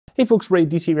Hey folks, Ray,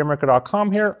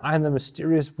 DCRainmaker.com here. I'm the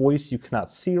mysterious voice you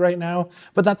cannot see right now,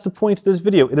 but that's the point of this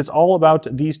video. It is all about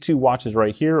these two watches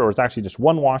right here, or it's actually just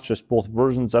one watch, just both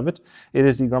versions of it. It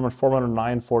is the Garmin Forerunner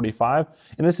 945,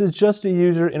 and this is just a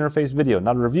user interface video,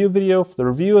 not a review video. For the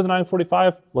review of the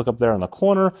 945, look up there in the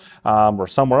corner, or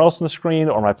somewhere else on the screen,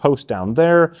 or my post down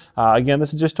there. Again,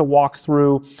 this is just to walk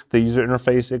through the user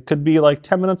interface. It could be like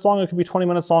 10 minutes long, it could be 20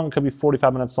 minutes long, it could be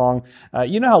 45 minutes long.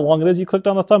 You know how long it is, you clicked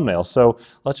on the thumbnail, so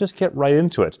let's just get right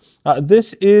into it.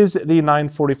 This is the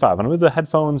 945. I'm going to move the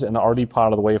headphones and the RD pod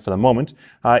out of the way for the moment.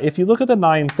 If you look at the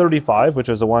 935, which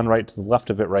is the one right to the left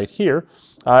of it right here,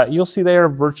 you'll see they are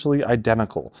virtually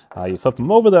identical. You flip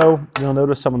them over though, you'll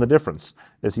notice some of the difference.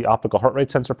 Is the optical heart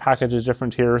rate sensor package is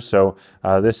different here. So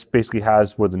this basically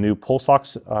has where the new pulse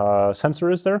ox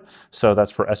sensor is there. So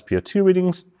that's for SpO2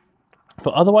 readings.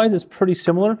 But otherwise, it's pretty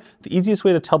similar. The easiest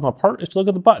way to tell them apart is to look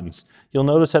at the buttons. You'll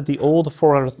notice that the old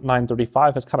Forerunner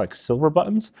 935 has kind of like silver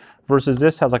buttons, versus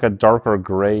this has like a darker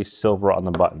gray silver on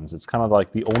the buttons. It's kind of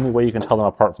like the only way you can tell them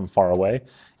apart from far away.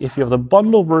 If you have the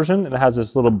bundle version, it has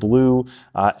this little blue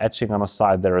etching on the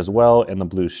side there as well, and the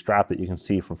blue strap that you can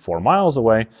see from 4 miles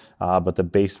away, but the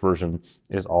base version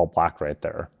is all black right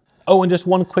there. Oh, and just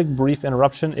one quick brief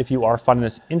interruption. If you are finding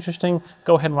this interesting,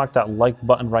 go ahead and mark that like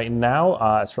button right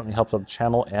now. It certainly helps out the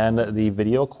channel and the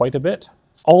video quite a bit.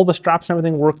 All the straps and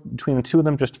everything work between the two of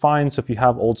them just fine. So if you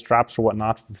have old straps or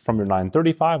whatnot from your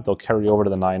 935, they'll carry over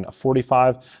to the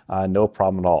 945, no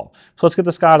problem at all. So let's get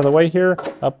this guy out of the way here.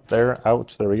 Up there,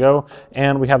 out, there we go.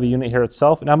 And we have the unit here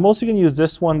itself. Now I'm mostly gonna use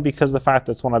this one because of the fact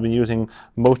that's one I've been using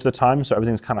most of the time, so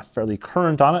everything's kind of fairly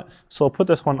current on it. So I'll put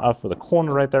this one out for the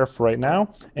corner right there for right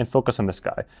now and focus on this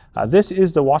guy. This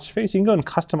is the watch face. You can go and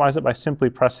customize it by simply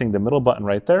pressing the middle button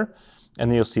right there, and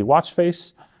then you'll see watch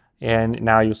face. And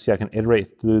now you'll see I can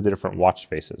iterate through the different watch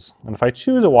faces. And if I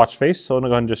choose a watch face, so I'm gonna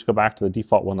go ahead and just go back to the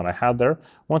default one that I had there.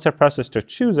 Once I press this to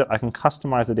choose it, I can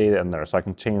customize the data in there. So I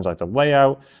can change like the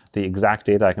layout, the exact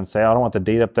data. I can say, I don't want the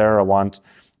date up there, I want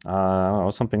I don't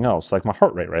know, something else, like my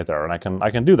heart rate right there, and I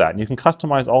can do that. And you can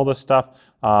customize all this stuff,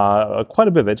 quite a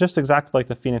bit of it, just exactly like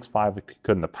the Fenix 5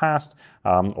 could in the past,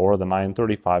 or the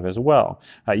 935 as well.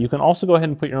 You can also go ahead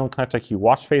and put your own Connect IQ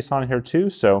watch face on here too,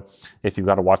 so if you've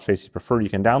got a watch face you prefer, you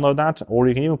can download that, or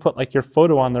you can even put like your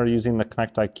photo on there using the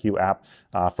Connect IQ app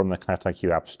from the Connect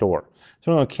IQ app store.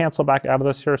 So I'm going to cancel back out of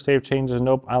this here, save changes,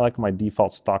 nope, I like my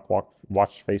default stock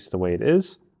watch face the way it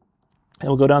is. And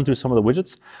we'll go down through some of the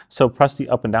widgets. So press the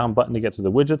up and down button to get to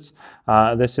the widgets.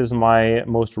 This is my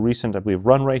most recent, I believe,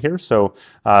 run right here. So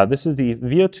this is the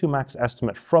VO2 max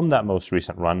estimate from that most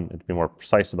recent run, to be more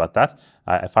precise about that.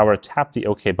 If I were to tap the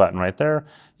OK button right there,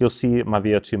 you'll see my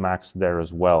VO2 max there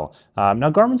as well.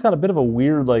 Now Garmin's got a bit of a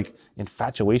weird like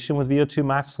infatuation with VO2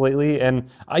 max lately,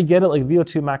 and I get it, like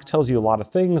VO2 max tells you a lot of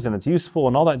things and it's useful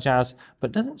and all that jazz,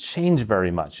 but it doesn't change very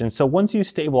much. And so once you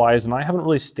stabilize, and I haven't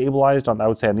really stabilized on, I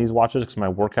would say, on these watches, because my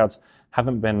workouts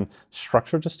haven't been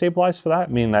structured to stabilize for that,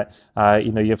 meaning that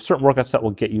you have certain workouts that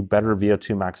will get you better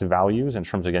VO2 max values in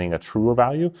terms of getting a truer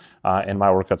value, and my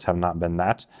workouts have not been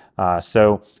that.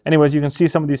 So anyways, you can see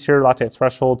some of these here, lactate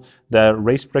threshold. The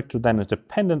race predictor then is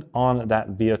dependent on that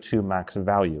VO2 max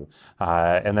value.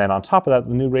 And then on top of that,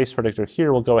 the new race predictor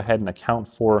here will go ahead and account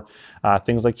for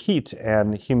things like heat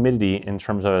and humidity in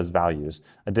terms of its values.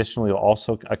 Additionally, it'll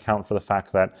also account for the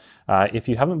fact that if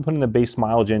you haven't put in the base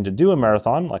mileage in to do a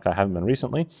marathon, like I haven't been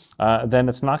recently, then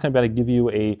it's not going to be able to give you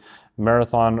a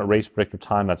marathon race predictor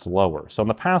time that's lower. So in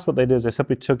the past, what they did is they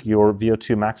simply took your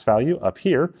VO2 max value up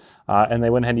here, and they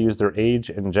went ahead and used their age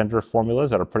and gender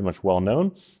formulas that are pretty much well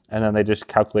known, and then they just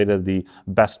calculated the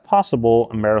best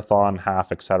possible marathon,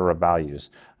 half, etc. values.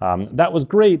 That was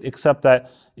great, except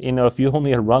that if you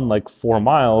only had run like 4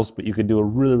 miles, but you could do a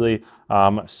really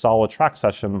solid track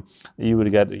session, you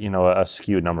would get a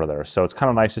skewed number there. So it's kind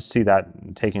of nice to see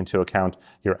that take into account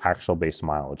your actual base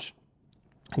mileage.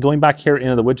 Going back here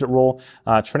into the widget roll,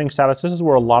 training status, this is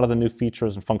where a lot of the new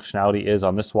features and functionality is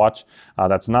on this watch.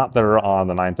 That's not there on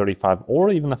the 935 or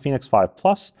even the Fenix 5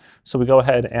 Plus. So we go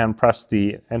ahead and press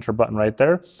the enter button right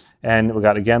there. And we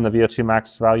got, again, the VO2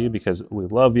 max value because we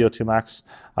love VO2 max.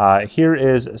 Here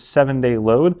is 7-day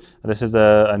load. This is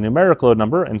a numeric load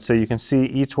number. And so you can see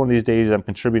each one of these days I'm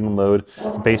contributing load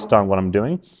based on what I'm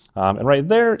doing. And right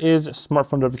there is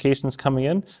smartphone notifications coming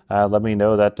in. Let me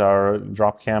know that our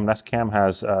drop cam, Nest cam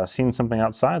has has seen something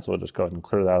outside, so we'll just go ahead and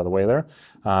clear that out of the way there.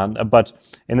 But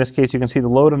in this case, you can see the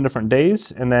load on different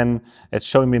days, and then it's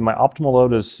showing me my optimal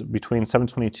load is between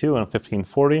 722 and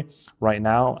 1540. Right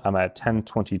now, I'm at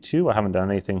 1022. I haven't done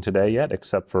anything today yet,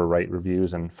 except for write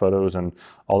reviews and photos and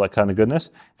all that kind of goodness.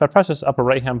 If I press this upper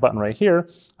right-hand button right here,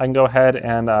 I can go ahead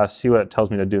and see what it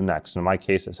tells me to do next. In my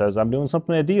case, it says I'm doing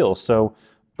something ideal, so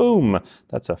boom,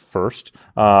 that's a first.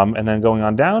 And then going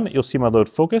on down, you'll see my load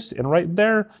focus, and right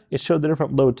there, it showed the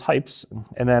different load types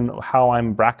and then how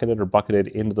I'm bracketed or bucketed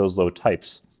into those load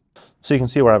types. So you can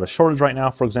see where I have a shortage right now,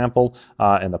 for example,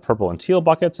 in the purple and teal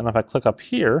buckets. And if I click up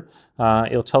here,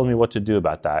 it'll tell me what to do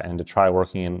about that and to try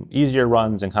working in easier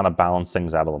runs and kind of balance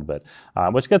things out a little bit.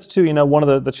 Which gets to, you know, one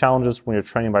of the challenges when you're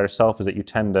training by yourself is that you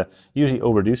tend to usually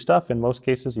overdo stuff. In most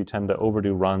cases, you tend to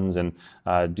overdo runs and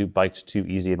do bikes too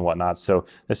easy and whatnot. So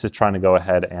this is trying to go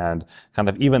ahead and kind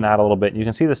of even that a little bit. You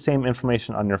can see the same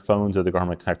information on your phone through the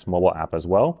Garmin Connect mobile app as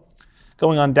well.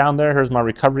 Going on down there, here's my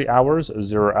recovery hours,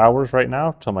 0 hours right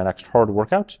now till my next hard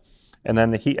workout. And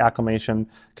then the heat acclimation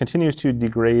continues to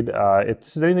degrade.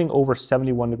 It's anything over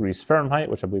 71 degrees Fahrenheit,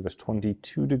 which I believe is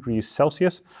 22 degrees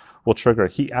Celsius, will trigger a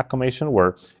heat acclimation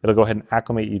where it'll go ahead and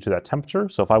acclimate you to that temperature.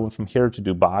 So if I went from here to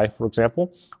Dubai, for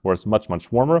example, where it's much,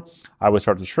 much warmer, I would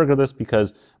start to trigger this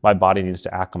because my body needs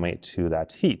to acclimate to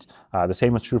that heat. The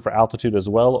same is true for altitude as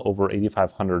well, over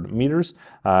 8,500 meters.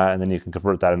 And then you can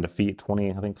convert that into feet,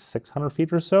 I think 600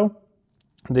 feet or so.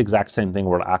 The exact same thing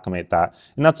where to acclimate that.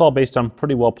 And that's all based on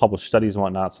pretty well published studies and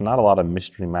whatnot, so not a lot of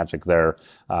mystery magic there.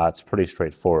 It's pretty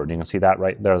straightforward. You can see that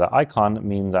right there, the icon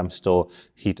means I'm still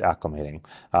heat acclimating.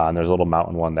 And there's a little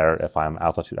mountain one there if I'm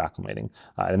altitude acclimating.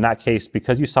 In that case,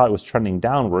 because you saw it was trending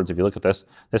downwards, if you look at this,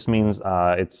 this means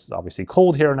it's obviously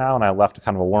cold here now, and I left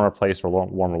kind of a warmer place or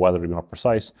warmer weather to be more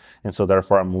precise, and so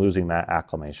therefore I'm losing that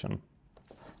acclimation.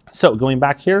 So going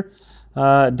back here,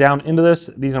 down into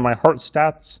this, these are my heart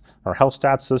stats or health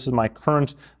stats. So this is my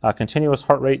current continuous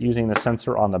heart rate using the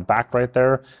sensor on the back right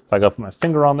there. If I go put my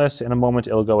finger on this in a moment,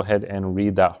 it'll go ahead and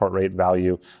read that heart rate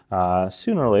value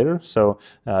sooner or later. So,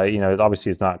 you know,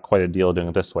 obviously it's not quite a deal doing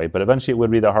it this way, but eventually it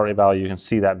would read the heart rate value. You can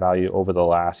see that value over the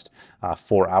last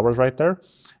 4 hours right there.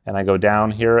 And I go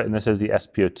down here, and this is the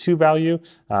SpO2 value.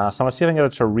 So I'm gonna see if I can get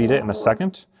it to read it in a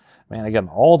second. Man, I get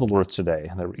all the alerts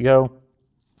today. There we go.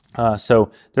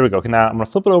 So there we go. Okay, now I'm going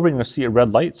to flip it over and you're going to see a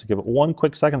red light. So give it 1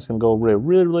 quick second. It's going to go really,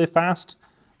 really fast.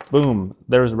 Boom,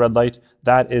 there's a red light.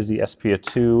 That is the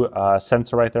SpO2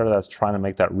 sensor right there that's trying to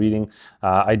make that reading.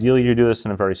 Ideally, you do this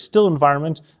in a very still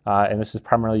environment, and this is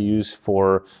primarily used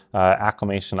for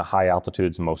acclimation at high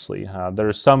altitudes mostly.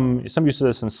 There's some use of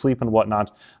this in sleep and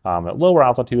whatnot at lower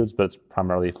altitudes, but it's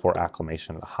primarily for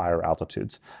acclimation at higher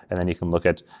altitudes. And then you can look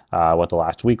at what the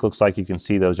last week looks like. You can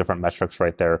see those different metrics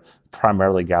right there,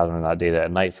 primarily gathering that data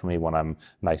at night for me when I'm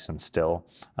nice and still.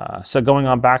 So going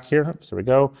on back here, so we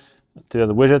go. To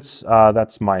the widgets,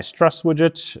 that's my stress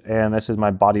widget, and this is my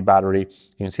body battery.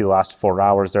 You can see the last 4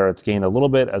 hours there. It's gained a little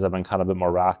bit as I've been kind of a bit more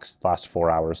relaxed the last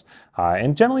 4 hours.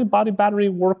 And generally, body battery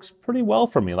works pretty well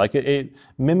for me. Like it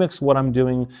mimics what I'm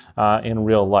doing in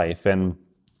real life. And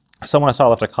someone I saw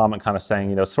left a comment kind of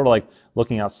saying, you know, sort of like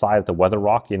looking outside at the weather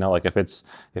rock, you know, like if it's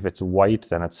white,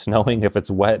 then it's snowing, if it's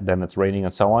wet, then it's raining,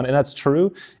 and so on. And that's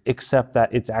true, except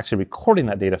that it's actually recording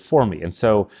that data for me. And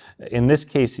so in this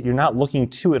case, you're not looking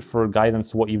to it for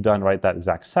guidance to what you've done right that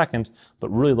exact second, but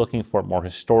really looking for more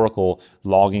historical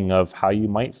logging of how you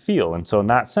might feel. And so in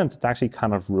that sense, it's actually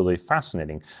kind of really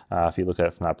fascinating if you look at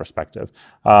it from that perspective.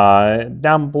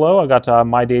 Down below, I got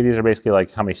my dailies are basically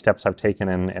like how many steps I've taken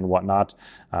and whatnot.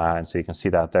 And so you can see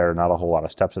that there, not a whole lot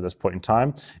of steps at this point in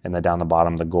time. And then down the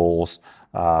bottom, the goals,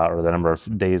 or the number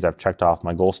of days I've checked off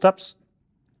my goal steps.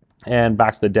 And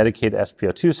back to the dedicated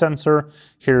SpO2 sensor.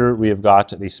 Here we have got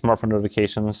the smartphone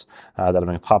notifications that have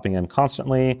been popping in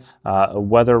constantly.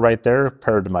 Weather right there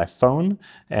paired to my phone.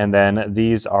 And then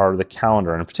these are the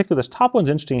calendar. And in particular, this top one's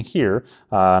interesting here.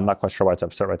 I'm not quite sure why it's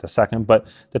upset right this second, but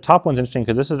the top one's interesting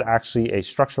because this is actually a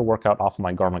structured workout off of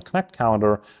my Garmin Connect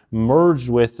calendar merged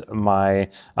with my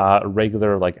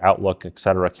regular like Outlook,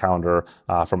 etc. calendar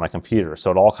from my computer.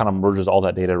 So it all kind of merges all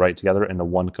that data right together into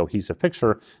one cohesive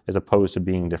picture as opposed to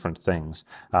being different things.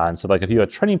 And so like if you had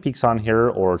Training Peaks on here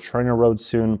or Trainer Road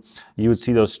soon, you would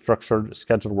see those structured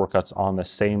scheduled workouts on the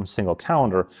same single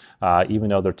calendar, even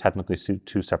though they're technically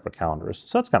two separate calendars.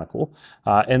 So that's kind of cool.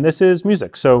 And this is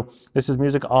music. So this is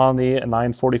music on the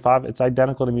 945. It's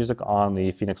identical to music on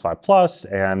the Fenix 5 Plus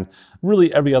and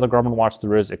really every other Garmin watch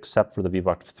there is except for the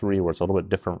Vivo Active 3 where it's a little bit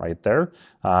different right there.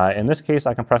 In this case,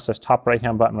 I can press this top right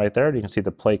hand button right there. You can see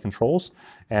the play controls.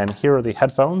 And here are the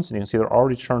headphones, and you can see they're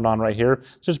already turned on right here.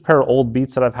 It's just a pair of old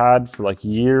Beats that I've had for like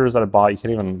years that I bought. You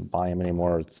can't even buy them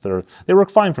anymore. They work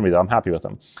fine for me though. I'm happy with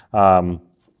them.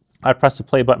 I press the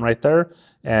play button right there,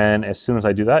 and as soon as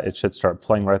I do that, it should start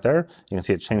playing right there. You can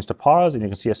see it change to pause, and you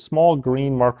can see a small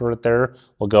green marker right there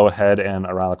will go ahead and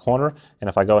around the corner. And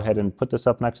if I go ahead and put this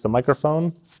up next to the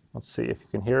microphone, let's see if you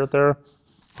can hear it there.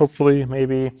 Hopefully,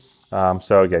 maybe.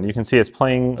 So again, you can see it's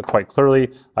playing quite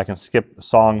clearly. I can skip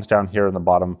songs down here in the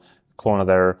bottom corner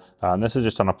there. And this is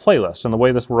just on a playlist. And the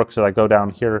way this works is I go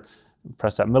down here,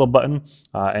 press that middle button,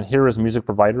 and here is music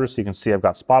providers. So you can see I've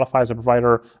got Spotify as a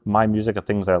provider, my music are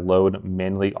things that I load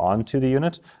manually onto the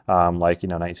unit, like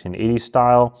 1980s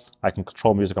style. I can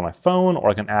control music on my phone, or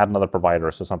I can add another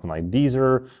provider, so something like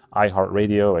Deezer,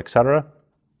 iHeartRadio, etc.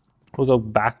 We'll go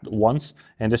back once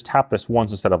and just tap this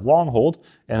once instead of long hold.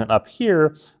 And then up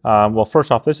here, well,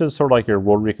 first off, this is sort of like your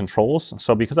rotary controls.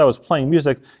 So because I was playing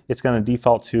music, it's going to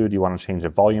default to, do you want to change the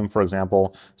volume, for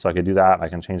example? So I could do that. I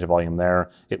can change the volume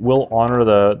there. It will honor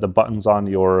the buttons on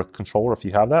your controller if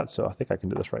you have that. So I think I can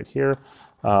do this right here.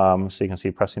 So you can see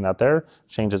pressing that there,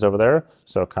 changes over there.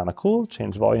 So kind of cool,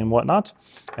 change volume, whatnot.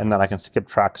 And then I can skip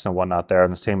tracks and whatnot there.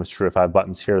 And the same is true if I have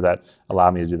buttons here that allow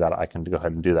me to do that. I can go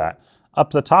ahead and do that. Up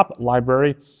to the top,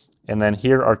 library, and then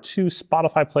here are two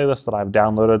Spotify playlists that I've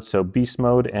downloaded, so Beast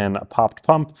Mode and Popped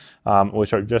Pump,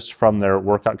 which are just from their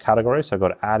workout category. So I go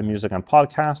to Add Music and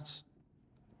Podcasts,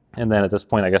 and then at this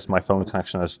point, I guess my phone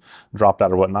connection has dropped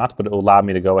out or whatnot, but it will allow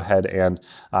me to go ahead and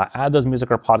add those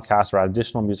music or podcasts or add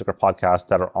additional music or podcasts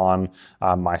that are on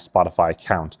my Spotify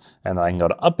account. And then I can go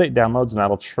to Update Downloads, and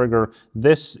that'll trigger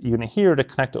this unit here to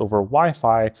connect over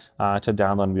Wi-Fi to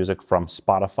download music from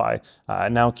Spotify.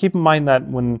 Now, keep in mind that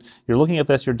when you're looking at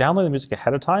this, you're downloading the music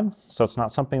ahead of time, so it's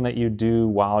not something that you do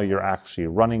while you're actually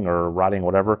running or riding,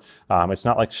 whatever. It's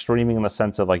not like streaming in the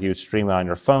sense of like you stream it on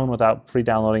your phone without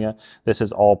pre-downloading it. This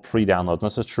is all pre-downloads.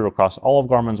 This is true across all of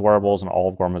Garmin's wearables and all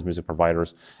of Garmin's music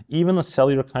providers. Even the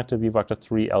cellular connected Vivoactive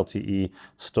 3 LTE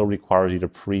still requires you to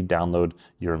pre-download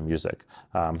your music.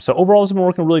 So overall, this has been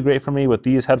working really great for me with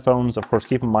these headphones. Of course,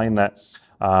 keep in mind that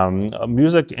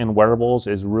music in wearables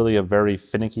is really a very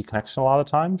finicky connection a lot of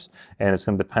times, and it's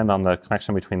going to depend on the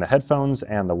connection between the headphones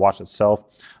and the watch itself.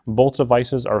 Both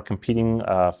devices are competing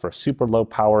for super low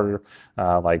power,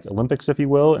 like Olympics, if you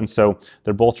will, and so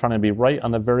they're both trying to be right on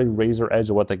the very razor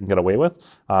edge of what they can get away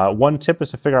with. One tip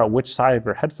is to figure out which side of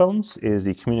your headphones is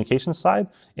the communication side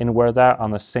and wear that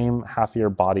on the same half of your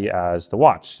body as the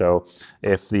watch. So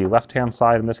if the left-hand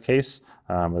side in this case,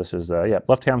 this is,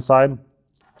 left-hand side,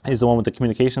 is the one with the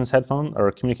communications headphone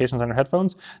or communications on your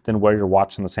headphones, then wear your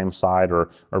watch on the same side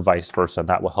or vice versa.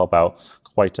 That will help out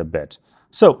quite a bit.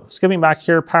 So skipping back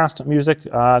here past music,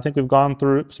 I think we've gone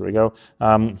through, oops, there we go.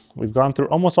 We've gone through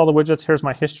almost all the widgets. Here's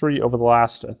my history over the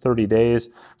last 30 days.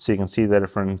 So you can see the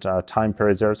different time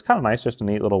periods there. It's kind of nice, just a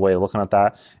neat little way of looking at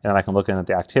that. And then I can look in at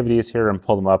the activities here and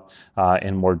pull them up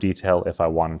in more detail if I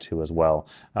wanted to as well.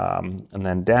 And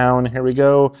then down, here we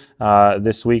go.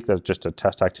 This week, that's just a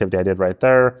test activity I did right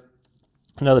there.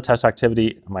 Another test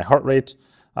activity, my heart rate.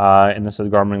 And this is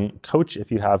Garmin Coach,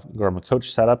 if you have Garmin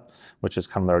Coach set up, which is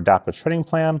kind of their adaptive training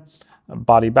plan,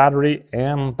 body battery,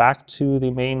 and back to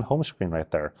the main home screen right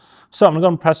there. So I'm going to go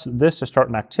and press this to start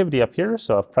an activity up here.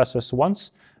 So I've pressed this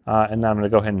once, and then I'm going to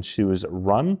go ahead and choose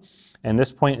Run. And at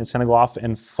this point, it's going to go off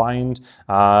and find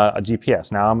a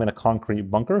GPS. Now I'm in a concrete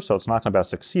bunker, so it's not going to be able to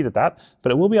succeed at that,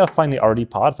 but it will be able to find the RD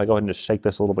pod. If I go ahead and just shake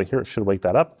this a little bit here, it should wake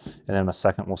that up. And then in a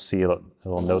second, we'll see it'll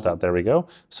note that. There we go.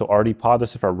 So RD pod,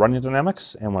 this is for running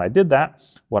dynamics. And when I did that,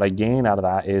 what I gained out of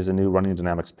that is the new running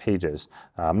dynamics pages.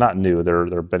 Not new,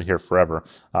 they've been here forever.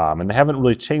 And they haven't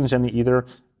really changed any either.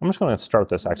 I'm just going to start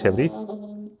this activity.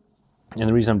 And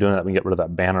the reason I'm doing that, we get rid of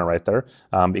that banner right there.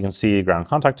 You can see ground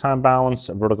contact time balance,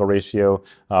 vertical ratio,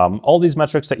 all these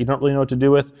metrics that you don't really know what to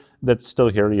do with, that's still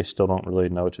here. You still don't really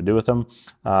know what to do with them.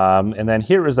 And then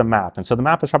here is the map. And so the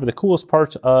map is probably the coolest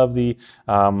part of the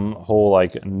whole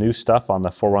like new stuff on the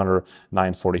Forerunner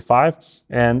 945.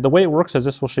 And the way it works is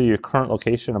this will show you your current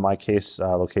location, in my case,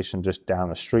 location just down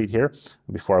the street here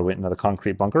before I went into the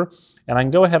concrete bunker. And I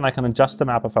can go ahead and I can adjust the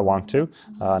map if I want to,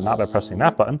 not by pressing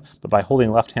that button, but by holding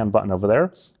the left-hand button over there.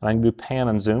 And I can do pan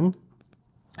and zoom.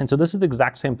 And so this is the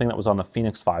exact same thing that was on the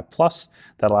Fenix 5 Plus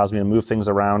that allows me to move things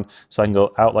around. So I can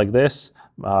go out like this.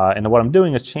 And what I'm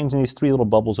doing is changing these three little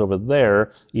bubbles over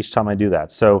there each time I do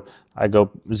that. So I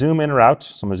go zoom in or out.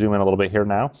 So I'm going to zoom in a little bit here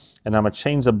now. And then I'm going to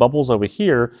change the bubbles over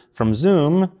here from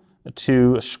zoom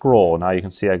to scroll. Now you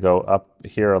can see I go up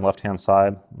here on the left-hand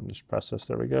side. Let me just press this.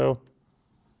 There we go.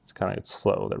 It's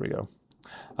slow. There we go.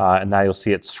 And now you'll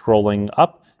see it scrolling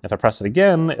up. If I press it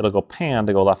again, it'll go pan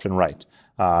to go left and right.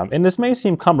 And this may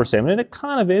seem cumbersome, and it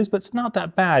kind of is, but it's not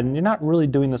that bad, and you're not really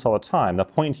doing this all the time. The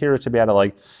point here is to be able to,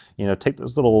 like, take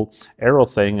this little arrow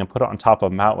thing and put it on top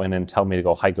of a mountain and tell me to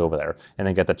go hike over there, and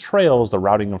then get the trails, the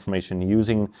routing information,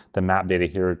 using the map data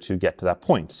here to get to that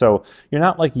point. So you're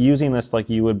not like using this like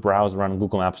you would browse around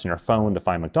Google Maps on your phone to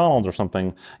find McDonald's or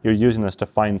something. You're using this to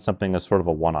find something as sort of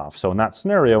a one-off. So in that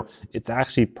scenario, it's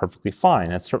actually perfectly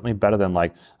fine. It's certainly better than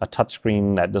like a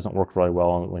touchscreen that doesn't work really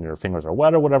well when your fingers are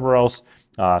wet or whatever else.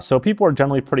 So people are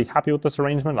generally pretty happy with this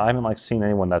arrangement. I haven't seen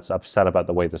anyone that's upset about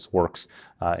the way this works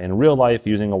in real life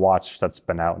using a watch that's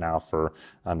been out now for,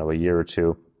 I don't know, a year or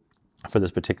two for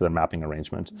this particular mapping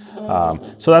arrangement.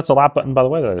 So that's a lap button, by the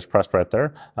way, that I just pressed right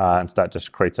there. And so that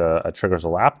just creates triggers a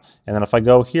lap. And then if I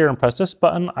go here and press this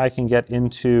button, I can get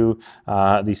into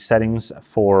the settings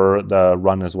for the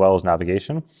run as well as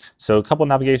navigation. So a couple of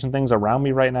navigation things around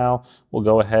me right now. We'll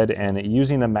go ahead and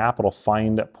using the map, it'll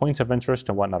find points of interest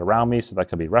and whatnot around me. So that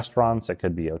could be restaurants, it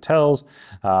could be hotels.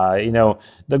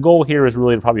 The goal here is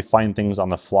really to probably find things on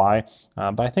the fly.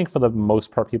 But I think for the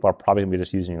most part, people are probably gonna be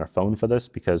just using their phone for this,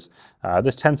 because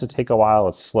this tends to take a while.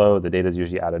 It's slow. The data is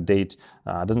usually out of date.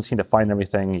 It doesn't seem to find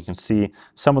everything. You can see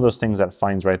some of those things that it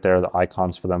finds right there, the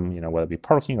icons for them, whether it be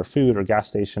parking or food or gas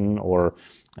station or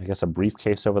I guess a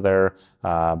briefcase over there.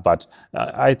 But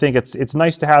I think it's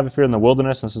nice to have if you're in the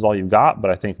wilderness and this is all you've got,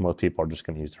 but I think most people are just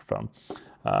going to use their phone.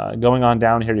 Going on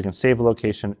down here, you can save a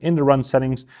location into run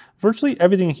settings. Virtually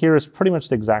everything here is pretty much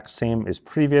the exact same as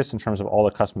previous in terms of all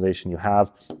the customization you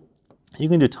have. You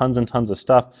can do tons and tons of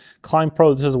stuff. Climb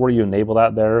Pro, this is where you enable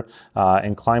that there.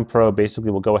 And Climb Pro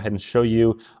basically will go ahead and show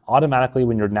you automatically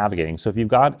when you're navigating. So if you've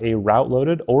got a route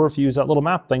loaded, or if you use that little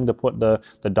map thing to put the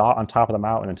dot on top of the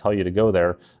mountain and tell you to go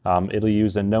there, it'll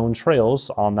use the known trails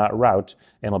on that route,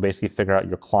 and it'll basically figure out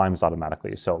your climbs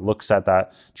automatically. So it looks at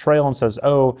that trail and says,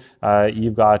 oh,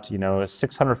 you've got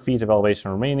 600 feet of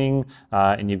elevation remaining,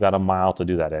 and you've got a mile to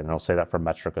do that in. And it'll say that for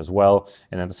metric as well.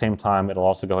 And at the same time, it'll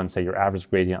also go ahead and say your average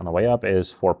gradient on the way up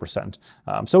is 4%.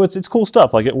 So it's cool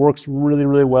stuff. Like, it works really,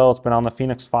 really well. It's been on the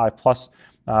Fenix 5 Plus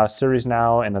series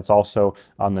now, and it's also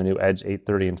on the new Edge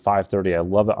 830 and 530. I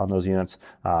love it on those units.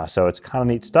 So it's kind of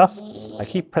neat stuff. I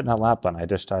keep hitting that lap button.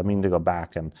 I mean to go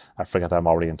back, and I forget that I'm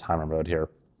already in timer mode here.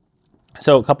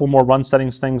 So a couple more run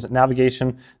settings things.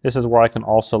 Navigation, this is where I can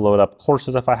also load up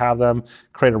courses if I have them,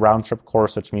 create a round trip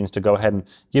course, which means to go ahead and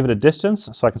give it a distance.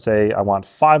 So I can say I want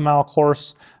 5-mile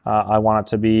course, I want it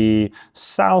to be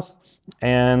south,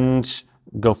 and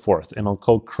go forth, and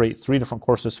it'll create 3 different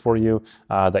courses for you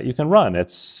that you can run.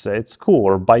 It's cool,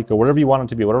 or bike, or whatever you want it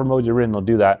to be, whatever mode you're in, it'll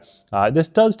do that. This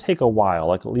does take a while,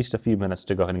 like at least a few minutes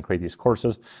to go ahead and create these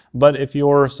courses. But if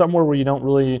you're somewhere where you don't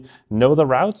really know the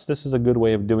routes, this is a good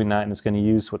way of doing that, and it's going to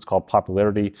use what's called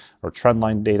popularity or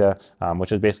trendline data,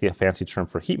 which is basically a fancy term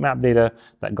for heat map data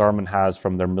that Garmin has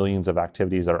from their millions of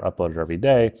activities that are uploaded every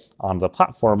day onto the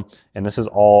platform. And this is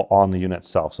all on the unit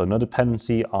itself, so no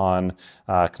dependency on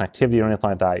connectivity or anything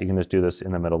like that. You can just do this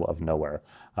in the middle of nowhere.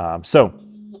 So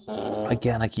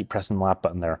again, I keep pressing the lap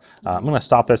button there. I'm going to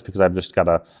stop this because I've just got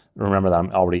to remember that I'm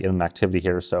already in an activity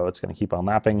here, so it's going to keep on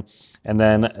lapping. And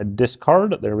then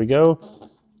discard, there we go,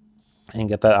 and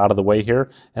get that out of the way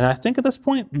here. And I think at this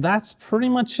point, that's pretty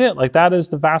much it. Like, that is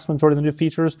the vast majority of the new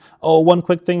features. Oh, one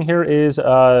quick thing here is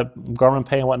Garmin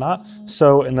Pay and whatnot.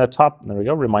 So in the top, there we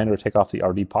go, reminder to take off the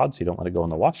RD pod so you don't let it go in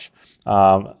the wash.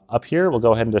 Up here, we'll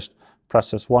go ahead and just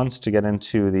press this once to get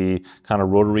into the kind of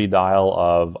rotary dial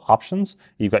of options.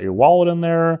 You've got your wallet in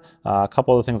there, a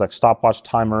couple of things like stopwatch,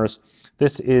 timers.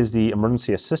 This is the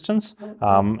emergency assistance.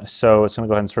 So it's going to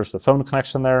go ahead and search the phone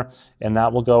connection there, and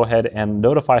that will go ahead and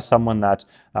notify someone that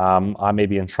I may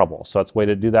be in trouble. So that's a way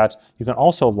to do that. You can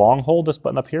also long hold this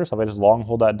button up here. So if I just long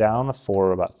hold that down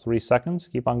for about 3 seconds,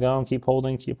 keep on going, keep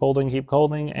holding, keep holding, keep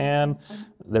holding, and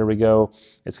there we go.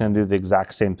 It's going to do the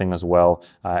exact same thing as well.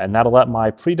 And that'll let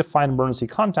my predefined emergency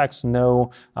contacts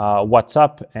know what's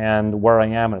up and where I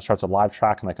am, and it starts a live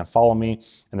track, and they can follow me.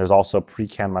 And there's also a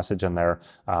pre-canned message in there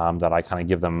that I kind of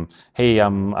give them, hey,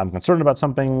 I'm concerned about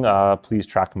something, please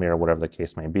track me, or whatever the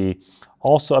case may be.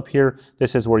 Also up here,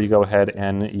 this is where you go ahead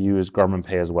and use Garmin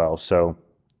Pay as well. So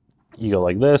you go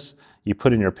like this, you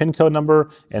put in your PIN code number,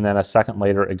 and then a second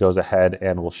later it goes ahead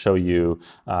and will show you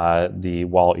the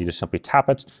wallet. You just simply tap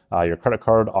it, your credit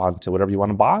card onto whatever you want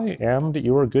to buy, and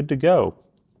you are good to go.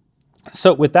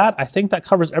 So with that, I think that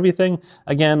covers everything.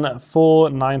 Again, full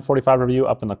 945 review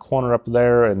up in the corner up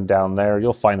there and down there.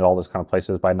 You'll find all those kind of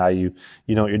places by now. You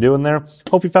know what you're doing there.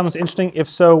 Hope you found this interesting. If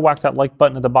so, whack that like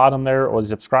button at the bottom there, or the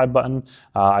subscribe button.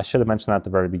 I should have mentioned that at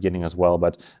the very beginning as well,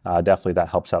 but definitely that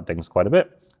helps out things quite a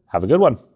bit. Have a good one.